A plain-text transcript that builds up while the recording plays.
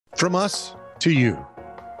From us to you.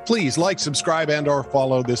 Please like, subscribe, and or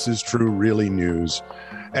follow This Is True Really News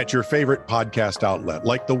at your favorite podcast outlet,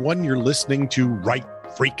 like the one you're listening to right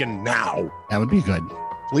freaking now. That would be good.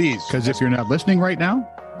 Please. Because if you're not listening right now,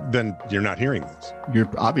 then you're not hearing this. You're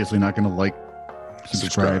obviously not going to like,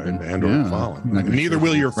 subscribe and or follow. Neither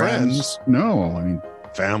will your friends. No, I mean,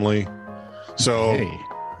 family. So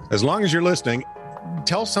as long as you're listening,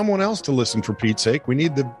 tell someone else to listen, for Pete's sake. We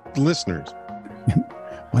need the listeners.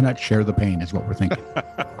 Why not share the pain is what we're thinking.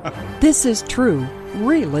 This is True,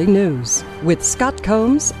 Really News with Scott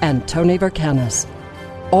Combs and Tony Vercanis.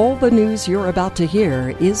 All the news you're about to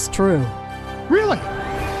hear is true. Really?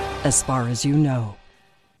 As far as you know.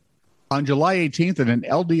 On July 18th at an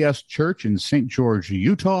LDS church in St. George,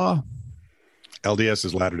 Utah. LDS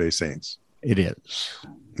is Latter-day Saints. It is.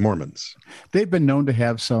 Mormons. They've been known to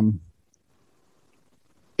have some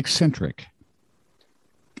eccentric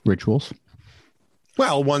rituals.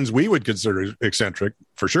 Well, ones we would consider eccentric,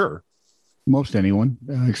 for sure. Most anyone,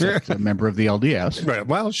 except a member of the LDS. Right.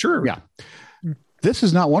 Well, sure. Yeah. This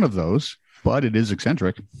is not one of those, but it is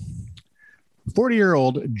eccentric.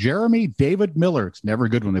 40-year-old Jeremy David Miller. It's never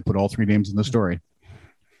good when they put all three names in the story.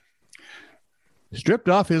 Stripped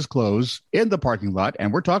off his clothes in the parking lot,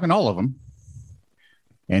 and we're talking all of them.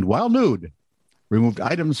 And while nude, removed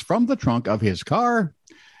items from the trunk of his car.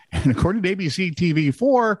 And according to ABC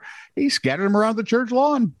TV4, he scattered them around the church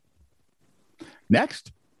lawn.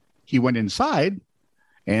 Next, he went inside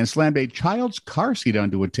and slammed a child's car seat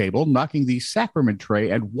onto a table, knocking the sacrament tray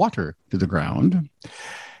and water to the ground.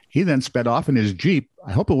 He then sped off in his Jeep.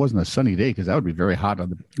 I hope it wasn't a sunny day, because that would be very hot on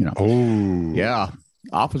the, Oh. Yeah.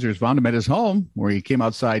 Officers found him at his home, where he came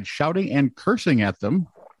outside shouting and cursing at them.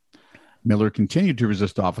 Miller continued to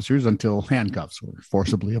resist officers until handcuffs were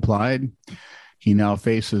forcibly applied. He now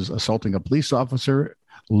faces assaulting a police officer,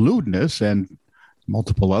 lewdness, and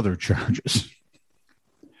multiple other charges.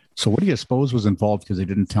 So what do you suppose was involved? Because they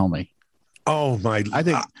didn't tell me. Oh, my. I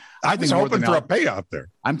was hoping for a payoff there.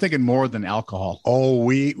 I'm thinking more than alcohol. Oh,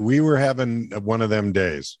 we were having one of them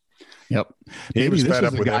days. Yep. Maybe this fed is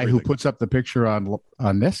up the with guy everything. who puts up the picture on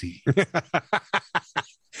Nessie.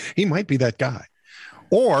 He might be that guy.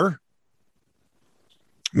 Or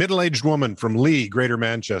middle-aged woman from Lee, Greater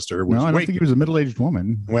Manchester. No, I don't think he was a middle-aged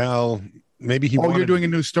woman. Well, maybe he you're doing a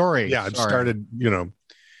new story. Yeah, it started,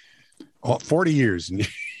 40 years, and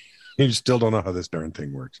you still don't know how this darn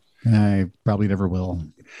thing works. I probably never will.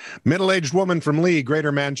 Middle-aged woman from Lee,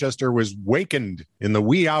 Greater Manchester, was wakened in the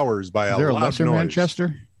wee hours by a there loud a lesser noise.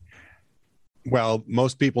 Manchester? Well,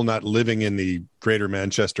 most people not living in the Greater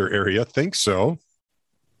Manchester area think so.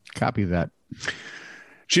 Copy that.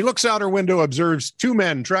 She looks out her window, observes two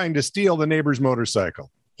men trying to steal the neighbor's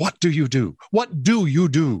motorcycle. What do you do? What do you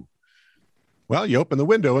do? Well, you open the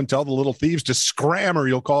window and tell the little thieves to scram, or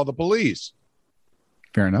you'll call the police.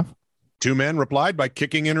 Fair enough. Two men replied by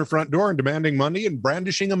kicking in her front door and demanding money and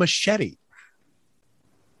brandishing a machete.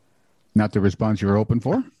 Not the response you were hoping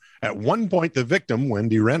for? At one point, the victim,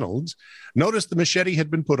 Wendy Reynolds, noticed the machete had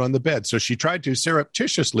been put on the bed, so she tried to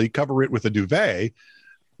surreptitiously cover it with a duvet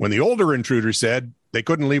when the older intruder said they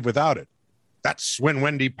couldn't leave without it. That's when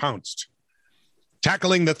Wendy pounced,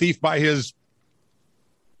 tackling the thief by his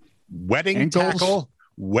wedding tackle,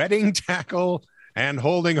 and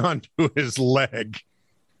holding onto his leg.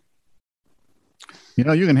 You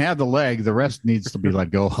can have the leg. The rest needs to be let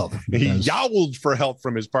go of. He yowled for help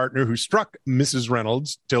from his partner, who struck Mrs.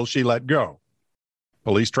 Reynolds till she let go.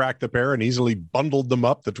 Police tracked the pair and easily bundled them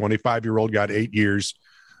up. The 25-year-old got 8 years.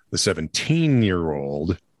 The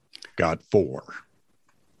 17-year-old got 4.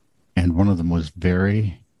 And one of them was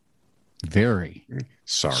very, very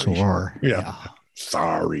sorry. Sore. Yeah.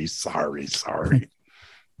 Sorry.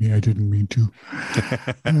 Yeah, I didn't mean to.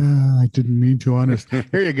 I didn't mean to, honest.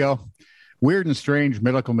 Here you go. Weird and strange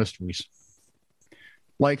medical mysteries.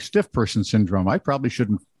 Like stiff person syndrome. I probably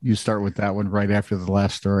shouldn't you start with that one right after the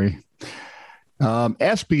last story.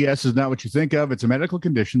 SPS is not what you think of. It's a medical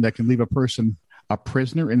condition that can leave a person a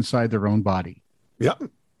prisoner inside their own body. Yep.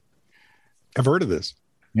 I've heard of this.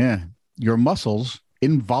 Yeah. Your muscles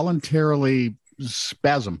involuntarily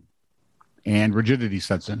spasm and rigidity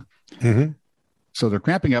sets in. Mm-hmm. So they're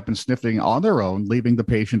cramping up and sniffing on their own, leaving the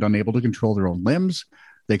patient unable to control their own limbs.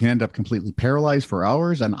 They can end up completely paralyzed for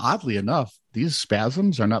hours. And oddly enough, these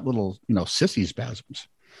spasms are not little, sissy spasms.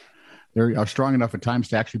 They are strong enough at times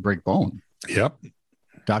to actually break bone. Yep.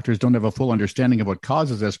 Doctors don't have a full understanding of what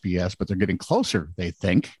causes SPS, but they're getting closer, they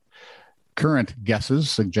think. Current guesses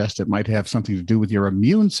suggest it might have something to do with your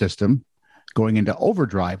immune system going into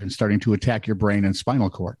overdrive and starting to attack your brain and spinal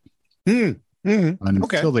cord. Mm-hmm.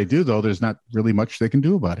 Until they do, though, there's not really much they can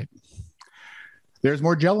do about it. There's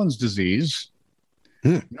Morgellons disease.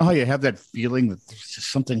 You know how you have that feeling that there's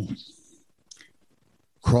just something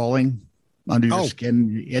crawling under your skin,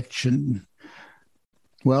 you itch, and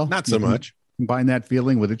well, Not so much. Combine that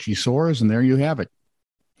feeling with itchy sores, and there you have it.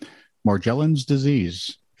 Morgellons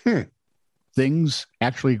disease. Things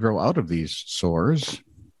actually grow out of these sores.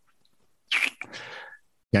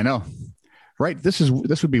 Yeah, I know. Right? This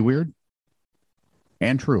would be weird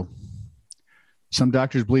and true. Some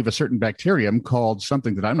doctors believe a certain bacterium called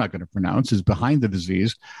something that I'm not going to pronounce is behind the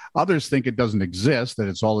disease. Others think it doesn't exist, that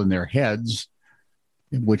it's all in their heads,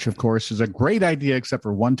 which, of course, is a great idea, except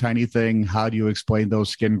for one tiny thing. How do you explain those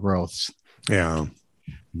skin growths? Yeah.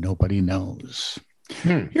 Nobody knows.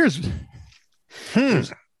 Here's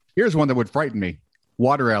one that would frighten me.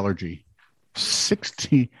 Water allergy.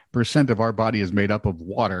 60% of our body is made up of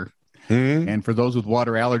water. And for those with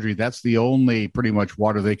water allergy, that's the only pretty much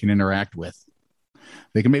water they can interact with.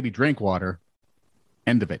 They can maybe drink water.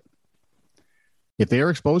 End of it. If they are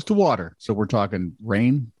exposed to water, so we're talking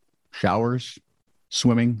rain, showers,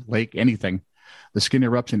 swimming, lake, anything, the skin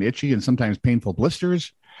erupts in itchy and sometimes painful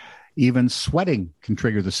blisters. Even sweating can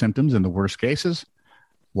trigger the symptoms in the worst cases.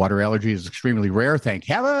 Water allergy is extremely rare, thank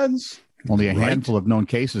heavens. Only a handful of known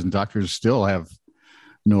cases, and doctors still have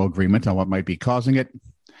no agreement on what might be causing it.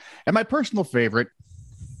 And my personal favorite,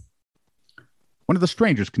 one of the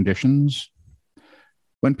strangest conditions,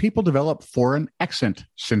 when people develop foreign accent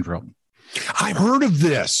syndrome. I've heard of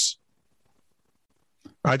this.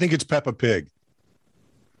 I think it's Peppa Pig.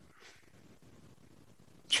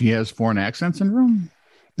 She has foreign accent syndrome?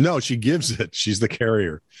 No, she gives it. She's the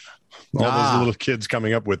carrier. All those little kids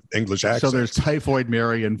coming up with English accents. So there's Typhoid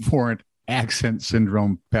Mary and foreign accent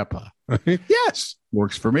syndrome Peppa. Yes.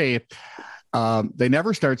 Works for me. They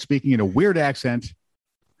never start speaking in a weird accent.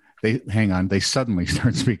 They suddenly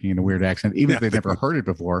start speaking in a weird accent, even if they've never heard it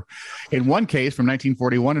before. In one case from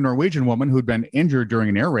 1941, a Norwegian woman who'd been injured during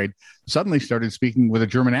an air raid suddenly started speaking with a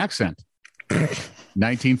German accent.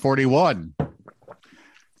 1941.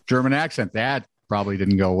 German accent. That probably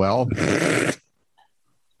didn't go well.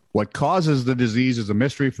 What causes the disease is a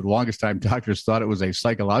mystery. For the longest time, doctors thought it was a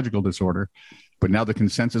psychological disorder, but now the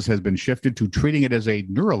consensus has been shifted to treating it as a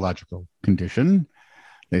neurological condition.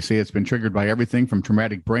 They say it's been triggered by everything from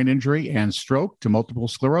traumatic brain injury and stroke to multiple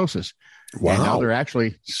sclerosis. Wow. And now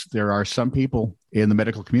there are some people in the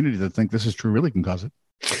medical community that think this is true, really can cause it.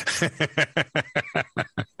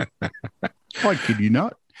 I kid you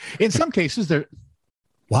not. In some cases,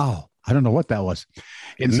 wow, I don't know what that was.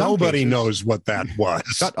 Nobody knows what that was.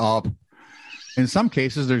 Shut up. In some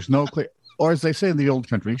cases, there's no clear, or as they say in the old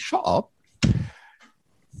country, shut up.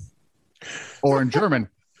 Or in German,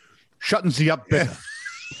 schatten Sie up bitte.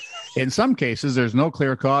 In some cases, there's no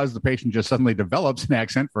clear cause. The patient just suddenly develops an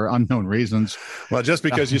accent for unknown reasons. Well, just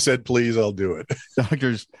because you said, please, I'll do it.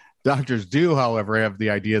 Doctors do, however, have the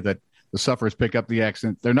idea that the sufferers pick up the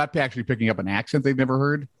accent. They're not actually picking up an accent they've never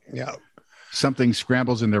heard. Yeah. Something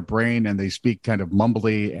scrambles in their brain and they speak kind of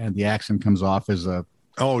mumbly and the accent comes off as a...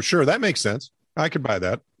 Oh, sure. That makes sense. I could buy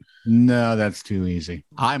that. No, that's too easy.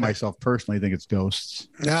 I myself personally think it's ghosts.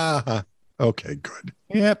 Okay, good.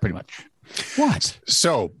 Yeah, pretty much. What?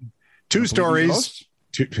 So, two stories.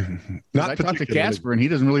 I talked to Casper, and he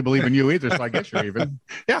doesn't really believe in you either, so I guess you're even.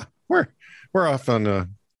 Yeah, we're off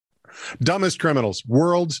on dumbest criminals.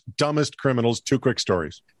 World's dumbest criminals. Two quick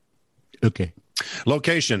stories. Okay.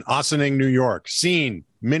 Location, Ossining, New York. Scene,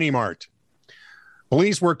 Mini-Mart.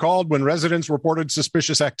 Police were called when residents reported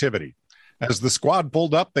suspicious activity. As the squad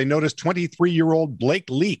pulled up, they noticed 23-year-old Blake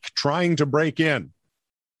Leak trying to break in.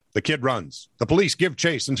 The kid runs. The police give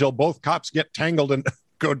chase until both cops get tangled and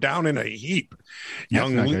go down in a heap.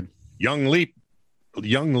 Young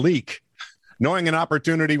Leak, knowing an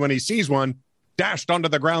opportunity when he sees one, dashed onto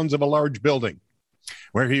the grounds of a large building,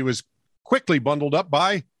 where he was quickly bundled up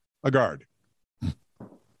by a guard.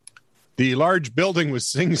 The large building was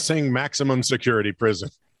Sing Sing maximum security prison.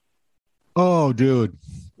 Oh, dude.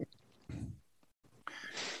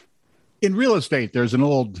 In real estate, there's an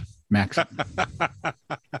old maxim,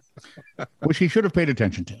 which he should have paid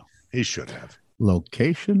attention to. He should have.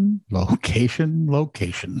 Location, location,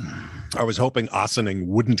 location. I was hoping Ossining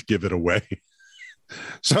wouldn't give it away.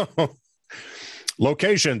 So,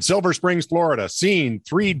 location, Silver Springs, Florida. Scene,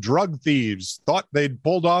 3 drug thieves thought they'd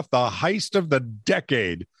pulled off the heist of the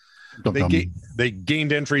decade. They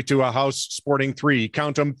gained entry to a house sporting 3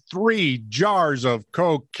 jars of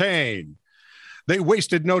cocaine. They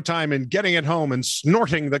wasted no time in getting it home and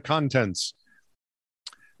snorting the contents.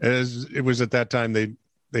 As it was at that time,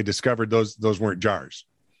 they discovered those weren't jars.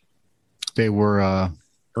 They were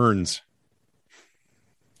urns.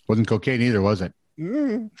 Wasn't cocaine either, was it?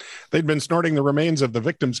 They'd been snorting the remains of the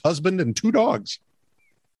victim's husband and 2 dogs.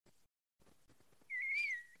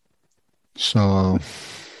 So,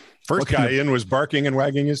 First guy in was barking and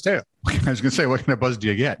wagging his tail. I was going to say, what kind of buzz do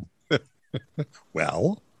you get?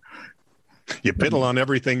 Well, you piddle on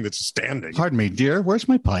everything that's standing. Pardon me, dear. Where's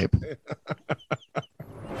my pipe?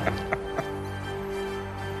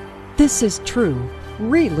 This is true,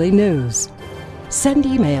 really news. Send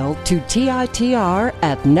email to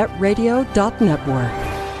TITR@netradio.network.